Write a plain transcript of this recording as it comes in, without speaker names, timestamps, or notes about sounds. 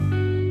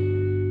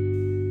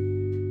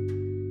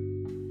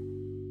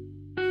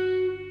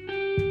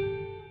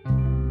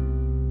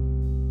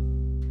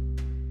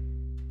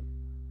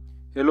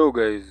Hello,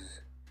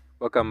 guys.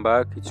 Welcome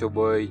back. It's your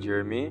boy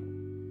Jeremy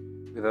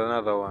with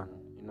another one.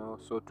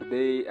 So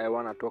today I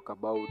want to talk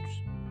about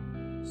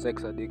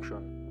sex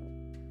addiction.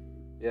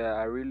 Yeah,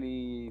 I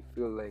really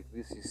feel like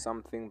this is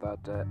something that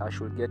I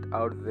should get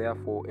out there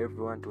for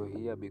everyone to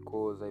hear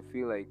because I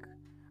feel like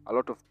a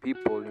lot of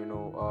people,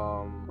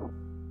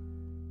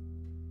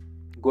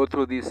 go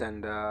through this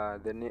and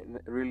they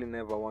really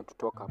never want to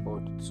talk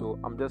about it. So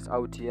I'm just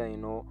out here,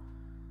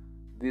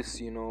 this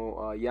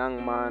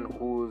young man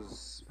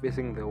who's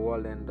facing the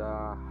world and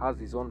has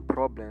his own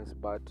problems,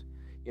 but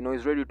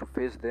he's ready to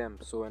face them.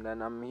 So and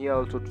then I'm here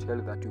also to tell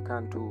you that you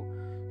can too.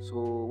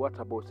 So what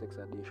about sex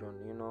addiction?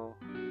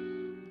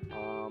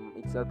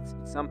 It's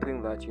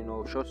something that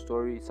short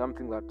story. It's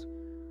something that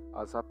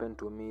has happened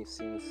to me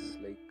since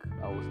like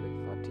I was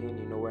like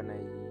 13, when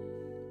I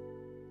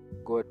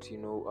got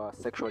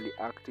sexually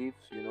active.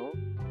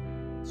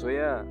 So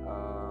yeah,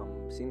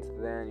 since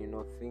then,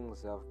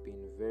 things have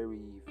been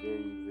very,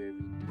 very,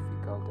 very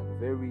difficult and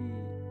very,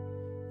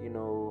 you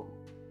know,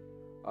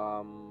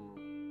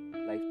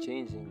 life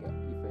changing,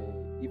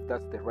 if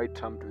that's the right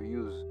term to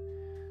use.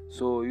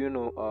 So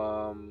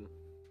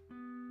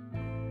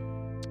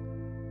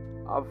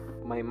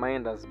my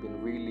mind has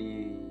been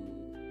really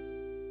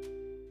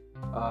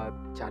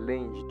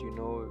challenged,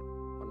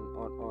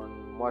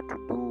 on what to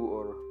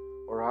do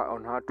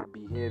on how to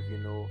behave.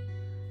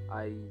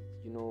 I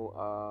you know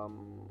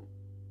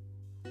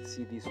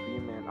see these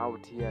women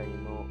out here,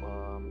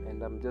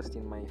 and I'm just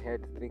in my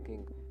head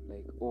thinking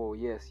like, oh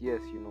yes, I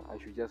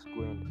should just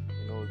go and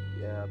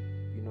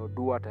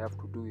do what I have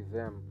to do with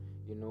them.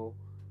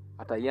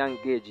 At a young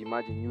age,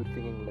 imagine you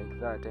thinking like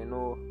that. I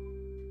know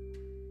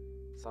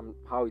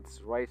somehow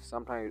it's right,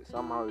 sometimes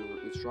somehow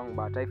it's wrong,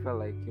 but I felt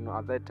like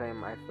at that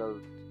time I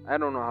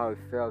don't know how I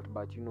felt,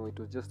 but it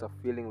was just a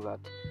feeling that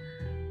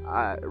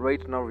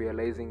right now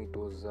realizing it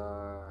was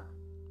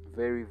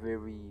very,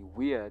 very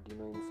weird,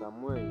 in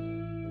some way,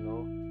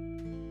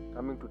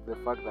 coming to the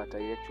fact that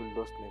I actually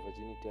lost my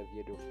virginity at the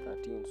age of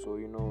 13. So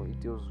it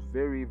was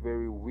very,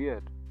 very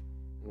weird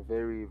and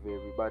very,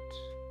 very, but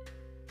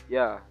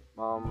yeah,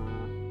 you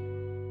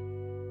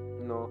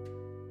know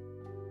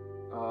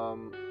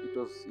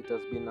it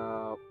has been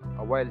a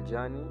wild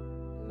journey,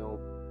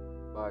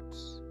 but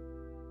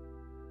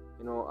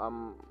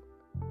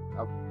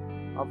I've,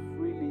 I've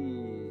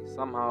really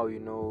somehow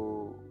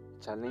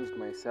challenged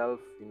myself,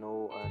 and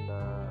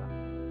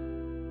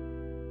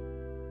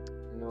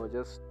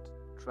just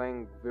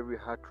trying very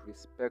hard to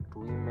respect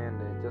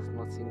women and just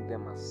not seeing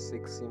them as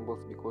sex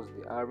symbols, because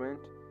they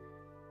aren't.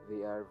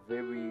 They are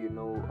very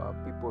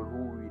people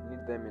who we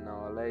need them in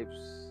our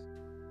lives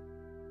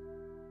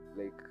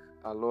like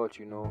a lot.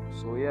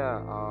 So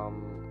yeah,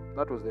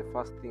 that was the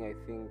first thing I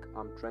think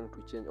I'm trying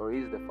to change, or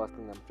is the first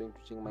thing I'm trying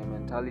to change, my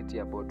mentality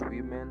about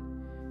women.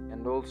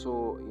 And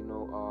also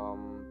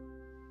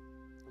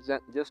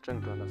just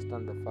trying to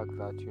understand the fact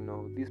that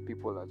these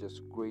people are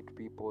just great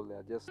people. They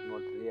are just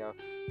not there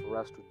for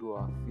us to do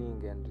our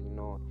thing and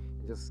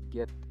just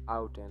get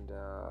out and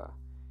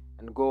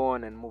go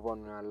on and move on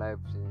in our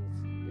lives,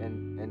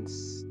 and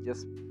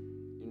just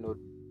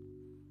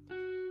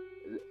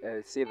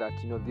say that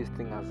this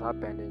thing has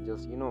happened, and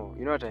just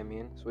what I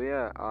mean. So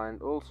yeah,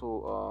 and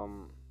also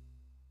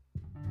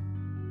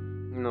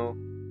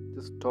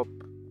just stop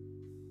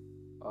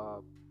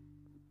uh,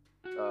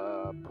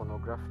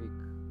 pornographic,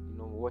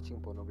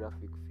 watching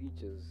pornographic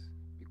features,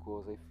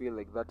 because I feel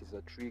like that is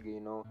a trigger,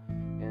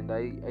 and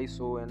I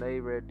saw and I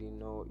read,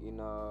 in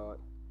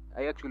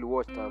I actually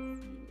watched a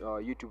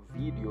YouTube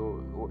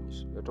video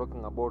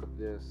talking about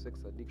the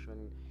sex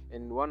addiction,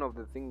 and one of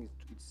the things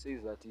it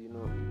says that it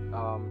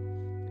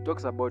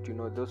talks about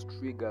those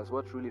triggers,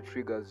 what really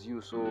triggers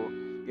you. So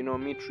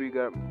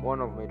one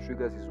of my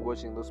triggers is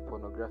watching those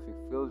pornographic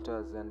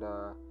filters, and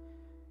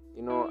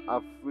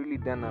I've really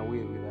done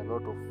away with a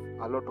lot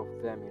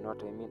of them. You know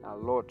what I mean? A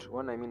lot.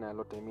 When I mean a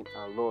lot, I mean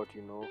a lot.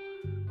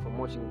 From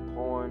watching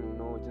porn,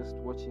 just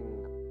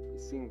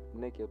seeing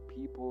naked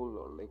people,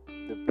 or like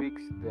the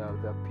pigs.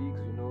 They're pigs.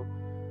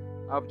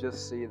 I've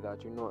just said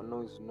that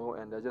no is no,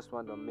 and I just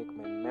want to make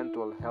my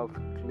mental health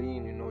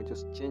clean.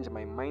 Just change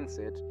my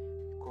mindset,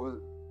 because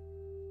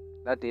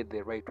that is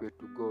the right way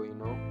to go.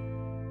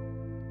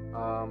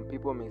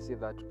 People may say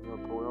that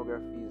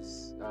pornography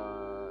is a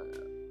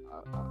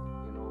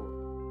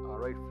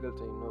right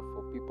filter,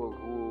 for people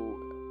who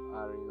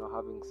are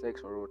having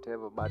sex or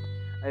whatever, but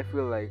I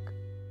feel like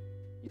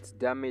it's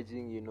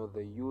damaging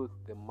the youth,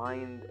 the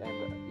mind,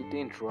 and it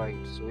ain't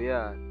right. So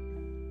yeah,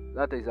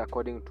 that is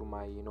according to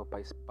my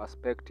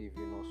perspective.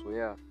 So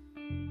yeah,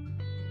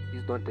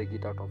 please don't take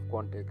it out of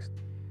context.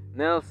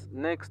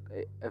 Next,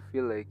 I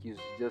feel like is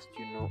just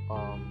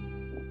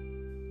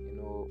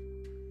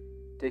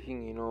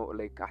taking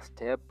like a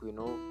step,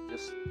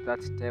 just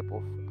that step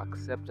of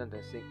acceptance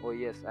and saying, oh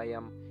yes, I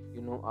am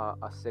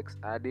a sex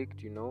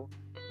addict,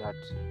 that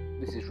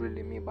this is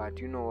really me, but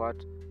you know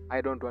what,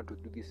 I don't want to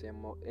do this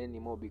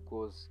anymore,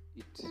 because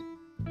it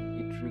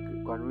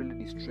can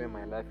really destroy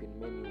my life in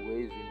many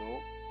ways.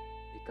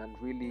 It can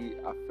really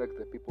affect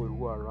the people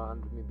who are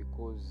around me,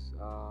 because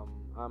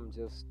I'm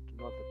just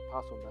not the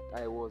person that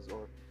I was,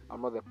 or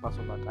I'm not the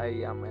person that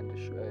I am and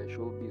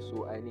should be.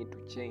 So I need to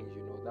change.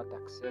 That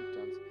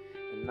acceptance,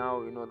 and now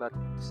that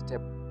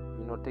step.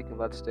 Taking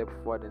that step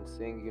forward and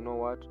saying,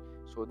 what.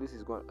 So this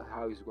is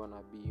how it's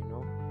gonna be.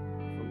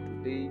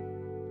 From today,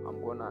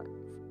 I'm gonna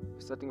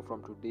starting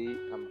from today.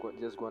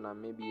 Just gonna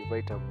maybe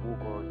write a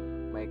book or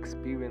my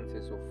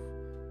experiences of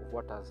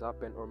what has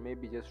happened, or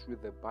maybe just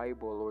read the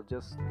Bible, or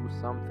just do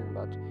something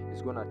that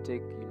is gonna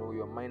take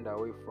your mind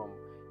away from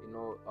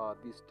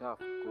this stuff,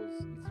 because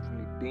it's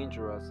really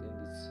dangerous, and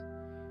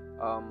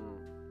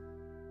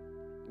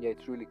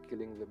it's really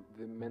killing the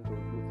mental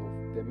youth of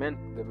the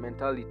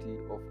mentality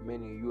of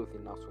many youth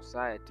in our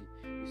society,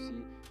 you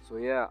see. So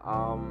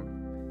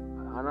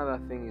another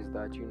thing is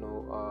that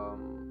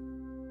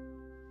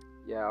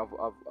I've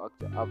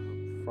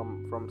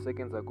from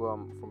seconds ago,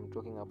 I'm from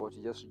talking about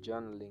just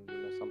journaling.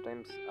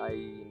 Sometimes I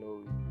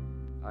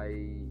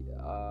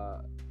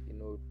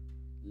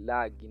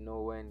lag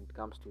when it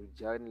comes to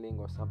journaling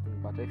or something,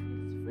 but I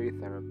feel it's very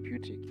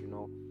therapeutic.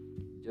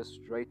 Just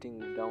writing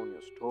down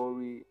your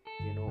story.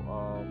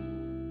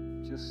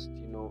 Just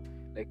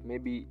like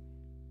maybe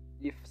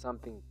if you do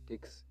something that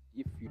takes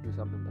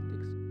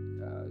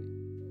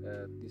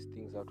these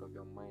things out of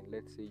your mind.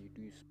 Let's say you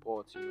do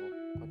sports,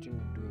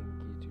 continue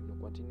doing it,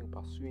 continue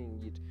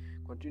pursuing it,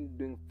 continue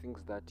doing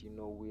things that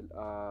will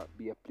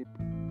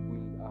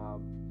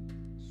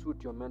suit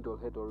your mental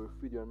health, or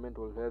refeed your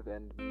mental health,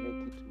 and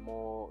make it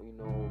more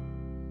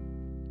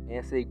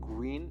I say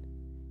green,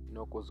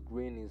 because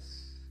green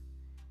is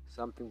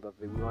something that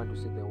we want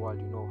to see the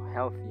world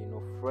healthy,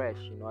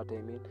 fresh, what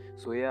I mean.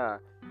 So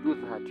do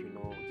that,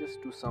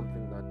 just do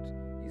something that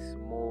is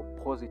more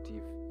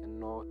positive and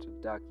not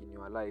dark in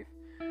your life.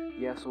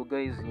 So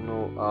guys,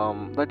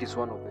 that is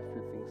one of the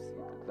few things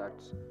that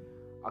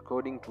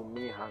according to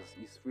me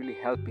is really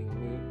helping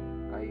me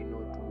to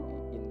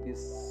in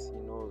this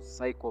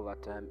cycle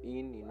that I'm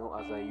in,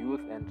 as a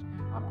youth. And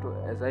I'm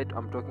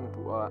talking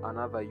to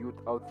another youth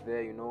out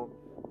there,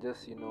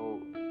 just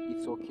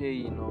it's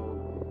okay to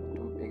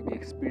be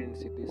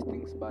experiencing these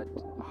things, but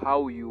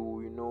how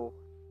you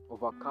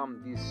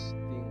overcome these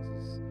things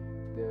is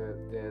the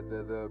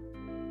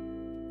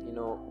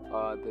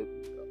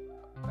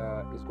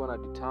is gonna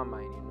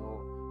determine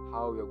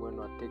how you're going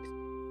to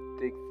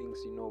take things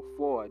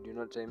forward,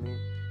 what I mean.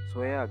 So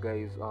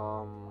guys,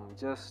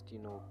 just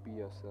be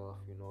yourself,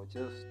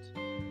 just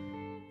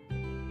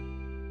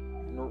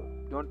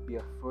don't be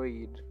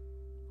afraid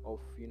of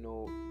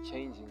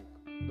changing.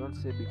 Don't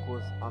say,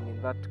 because I'm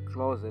in that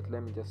closet,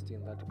 let me just stay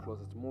in that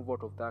closet. Move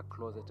out of that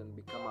closet and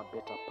become a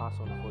better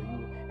person for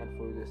you and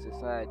for the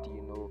society,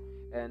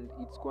 and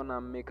it's gonna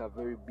make a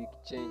very big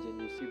change.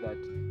 And you see that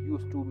you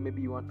too,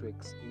 maybe you want to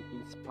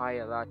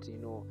inspire that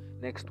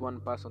next one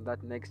person,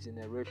 that next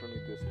generation,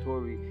 with your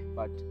story,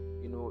 but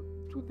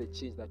to the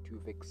change that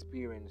you've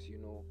experienced.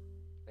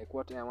 Like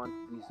what I want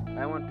is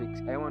I want to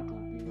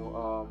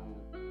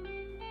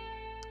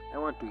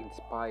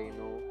inspire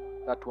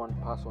that one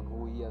person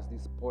who hears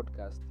this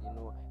podcast,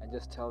 and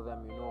just tell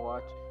them,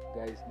 what,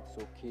 guys, it's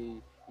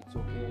okay, it's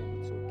okay, and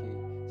it's okay.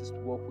 Just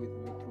walk with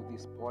me through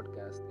this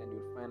podcast, and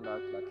you'll find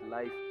out that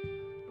life,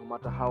 no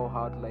matter how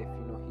hard life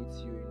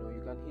hits you,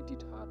 you can hit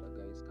it harder,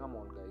 guys. Come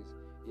on, guys.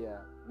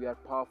 We are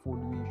powerful.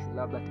 We should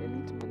have that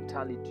elite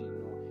mentality,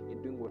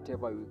 in doing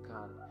whatever we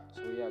can.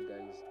 So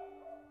guys,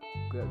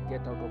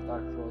 get out of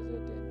that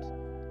closet and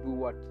do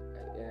what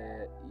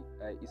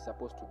is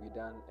supposed to be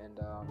done, and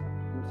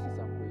you'll see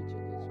some great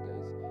changes,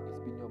 guys.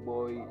 It's been your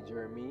boy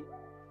Jeremy,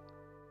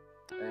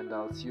 and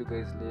I'll see you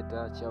guys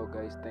later. Ciao,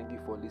 guys. Thank you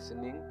for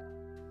listening.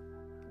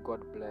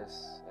 God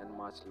bless and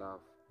much love.